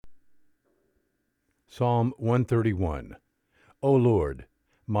Psalm 131. O Lord,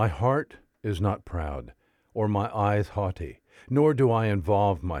 my heart is not proud, or my eyes haughty, nor do I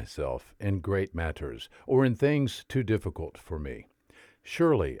involve myself in great matters, or in things too difficult for me.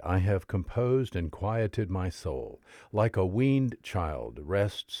 Surely I have composed and quieted my soul, like a weaned child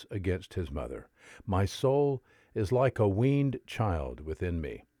rests against his mother. My soul is like a weaned child within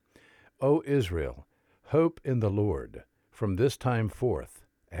me. O Israel, hope in the Lord, from this time forth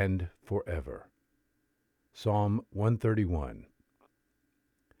and forever. Psalm 131.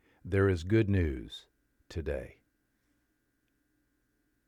 There is good news today.